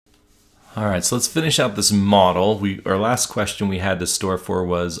All right, so let's finish out this model. Our last question we had to store for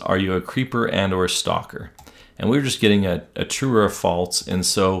was, are you a creeper and or stalker? And we were just getting a true or a false. And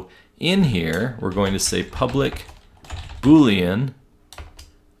so in here, we're going to say public Boolean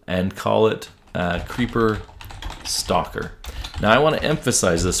and call it creeper stalker. Now I want to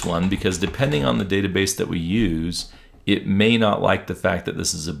emphasize this one because depending on the database that we use, it may not like the fact that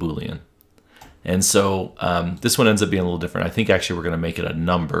this is a Boolean. And so this one ends up being a little different. I think actually we're going to make it a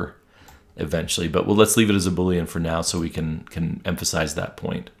number eventually, but let's leave it as a Boolean for now so we can emphasize that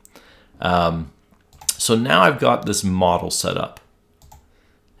point. So now I've got this model set up.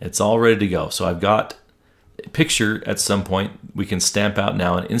 It's all ready to go. So I've got a picture at some point. We can stamp out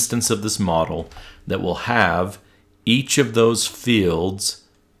now an instance of this model that will have each of those fields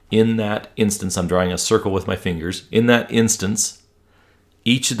in that instance. I'm drawing a circle with my fingers. In that instance,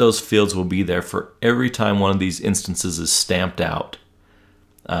 each of those fields will be there for every time one of these instances is stamped out.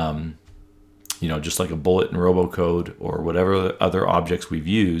 You know, just like a bullet in robocode or whatever other objects we've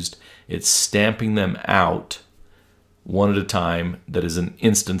used, it's stamping them out one at a time that is an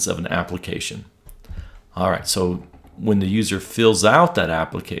instance of an application. All right, so when the user fills out that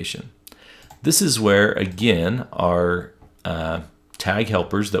application, this is where, again, our tag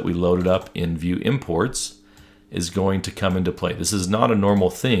helpers that we loaded up in view imports is going to come into play. This is not a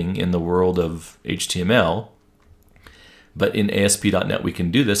normal thing in the world of HTML. But in ASP.NET we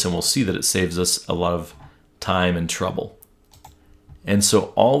can do this, and we'll see that it saves us a lot of time and trouble. And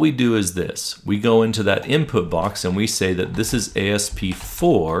so all we do is this. We go into that input box and we say that this is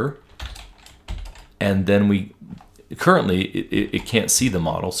ASP4, and then currently it can't see the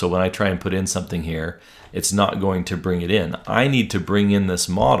model, so when I try and put in something here, it's not going to bring it in. I need to bring in this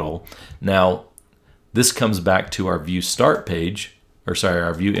model. Now, this comes back to our view start page, or sorry,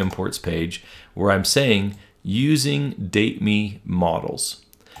 our view imports page, where I'm saying using DateMe models.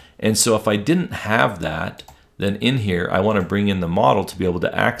 And so if I didn't have that, then in here I want to bring in the model to be able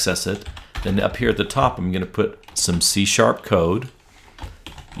to access it. Then up here at the top I'm going to put some C# code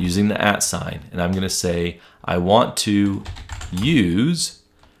using the @ sign, and I'm going to say I want to use,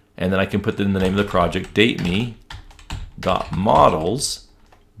 and then I can put in the name of the project, DateMe.models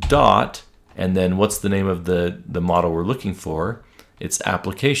dot, and then what's the name of the model we're looking for? It's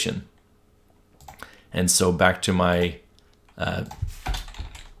application. And so back to my, that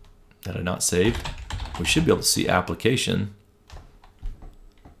I not saved, we should be able to see application.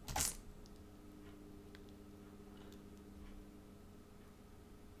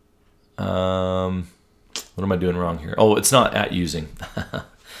 What am I doing wrong here? Oh, it's not at using.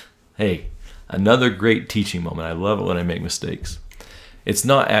 Hey, another great teaching moment. I love it when I make mistakes. It's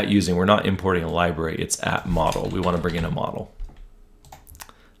not at using. We're not importing a library. It's at model. We want to bring in a model.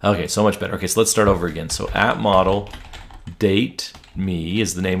 Okay, so much better. Okay, so let's start over again. So at model, DateMe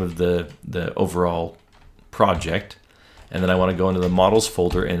is the name of the overall project. And then I want to go into the models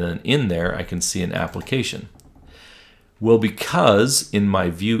folder, and then in there I can see an application. Well, because in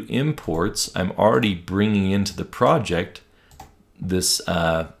my view imports, I'm already bringing into the project this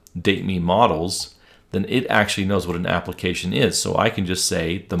DateMe models, then it actually knows what an application is. So I can just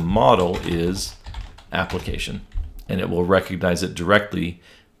say the model is application, and it will recognize it directly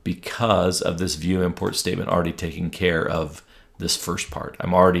because of this view import statement already taking care of this first part.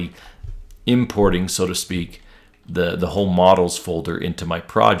 I'm already importing, so to speak, the whole models folder into my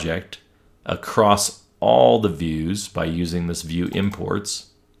project across all the views by using this view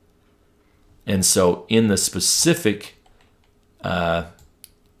imports. And so in the specific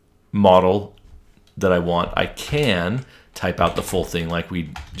model that I want, I can type out the full thing like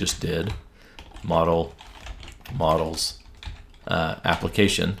we just did, models,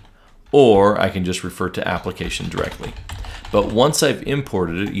 application, or I can just refer to application directly. But once I've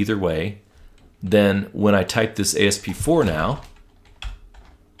imported it, either way, then when I type this ASP4 now,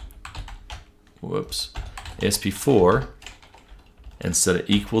 whoops, ASP4, and set it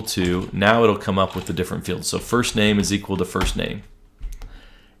equal to, now it'll come up with the different fields. So first name is equal to first name.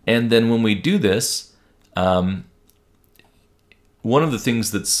 And then when we do this, one of the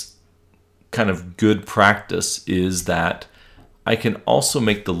things that's kind of good practice is that I can also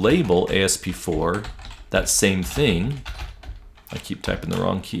make the label ASP4 that same thing. I keep typing the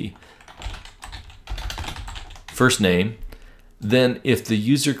wrong key. First name. Then if the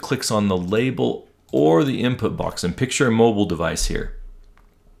user clicks on the label or the input box, and picture a mobile device here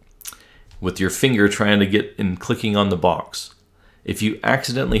with your finger trying to get and clicking on the box. If you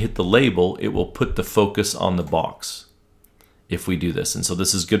accidentally hit the label, it will put the focus on the box if we do this. And so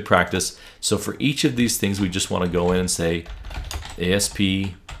this is good practice. So for each of these things, we just want to go in and say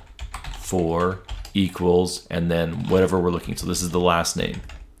ASP4 equals, and then whatever we're looking. So this is the last name.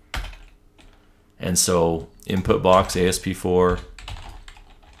 And so input box ASP4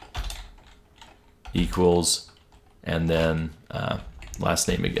 equals, and then last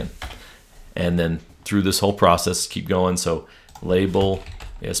name again. And then through this whole process, keep going. So label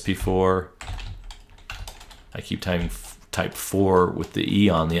ASP4. I keep type 4 with the E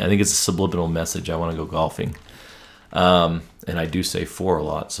on the, I think it's a subliminal message. I want to go golfing. And I do say 4 a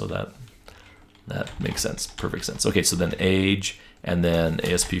lot, so that makes sense, perfect sense. Okay, so then age, and then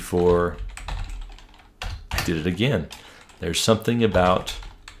ASP4, I did it again. There's something about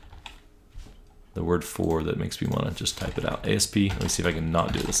the word 4 that makes me want to just type it out. ASP, let me see if I can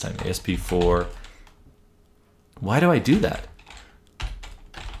not do it this time. ASP4, why do I do that?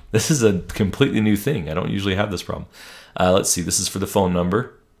 This is a completely new thing. I don't usually have this problem. Let's see, this is for the phone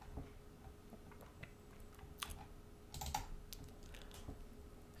number.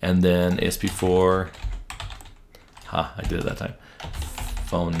 And then ASP4, I did it that time.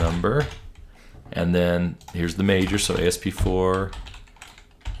 Phone number. And then here's the major, so ASP4,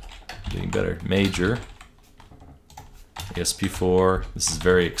 getting better, major. ASP4, this is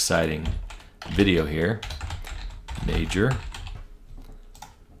very exciting video here. Major.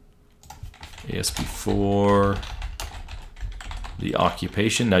 ASP4, the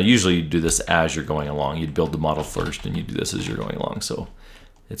occupation. Now usually you do this as you're going along. You'd build the model first and you do this as you're going along. So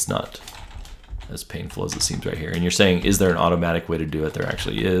it's not as painful as it seems right here. And you're saying, is there an automatic way to do it? There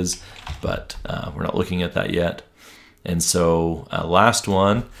actually is, but we're not looking at that yet. And so last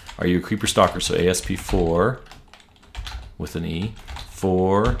one, are you a creeper stalker? So ASP4 with an E,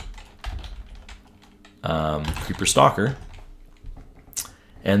 4 creeper stalker.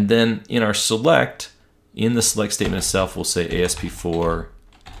 And then in our select, in the select statement itself, we'll say ASP4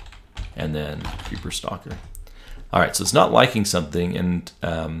 and then creeper stalker. All right, so it's not liking something, and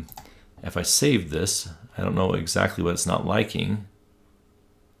if I save this, I don't know exactly what it's not liking.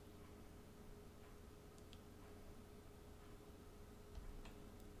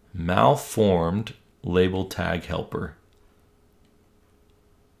 Malformed label tag helper.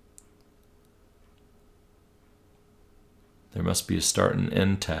 There must be a start and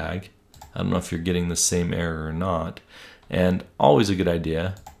end tag. I don't know if you're getting the same error or not. And always a good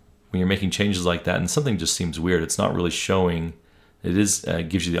idea when you're making changes like that and something just seems weird, it's not really showing, it is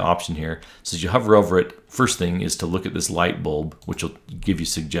gives you the option here. So as you hover over it, first thing is to look at this light bulb, which will give you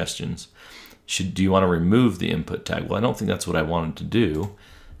suggestions. Do you want to remove the input tag? Well, I don't think that's what I wanted to do.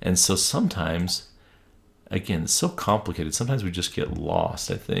 And so sometimes, again, it's so complicated, sometimes we just get lost,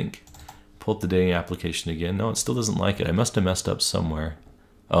 I think. Pull up the dating application again. No, it still doesn't like it. I must have messed up somewhere.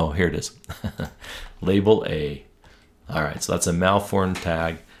 Oh, here it is. Label A. All right, so that's a malformed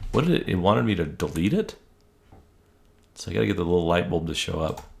tag. What did it wanted me to delete it? So I gotta get the little light bulb to show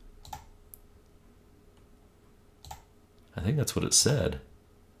up. I think that's what it said.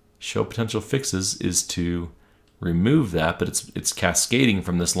 Show potential fixes is to remove that, but it's cascading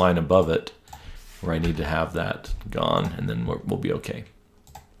from this line above it where I need to have that gone, and then we'll be okay.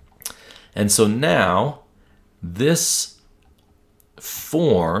 And so now this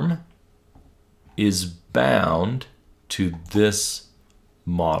form is bound to this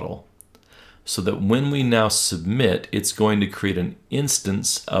model, so that when we now submit, it's going to create an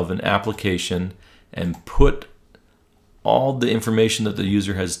instance of an application and put all the information that the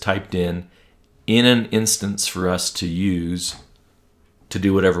user has typed in an instance for us to use to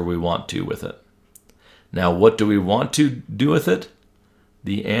do whatever we want to with it. Now, what do we want to do with it?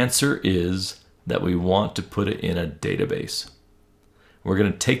 The answer is that we want to put it in a database. We're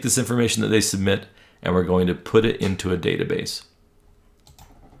going to take this information that they submit and we're going to put it into a database.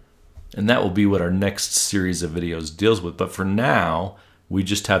 And that will be what our next series of videos deals with. But for now, we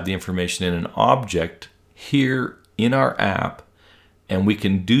just have the information in an object here in our app, and we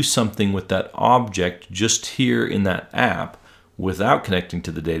can do something with that object just here in that app without connecting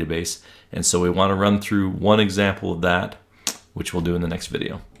to the database. And so we want to run through one example of that, which we'll do in the next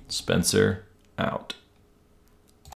video. Spencer, out.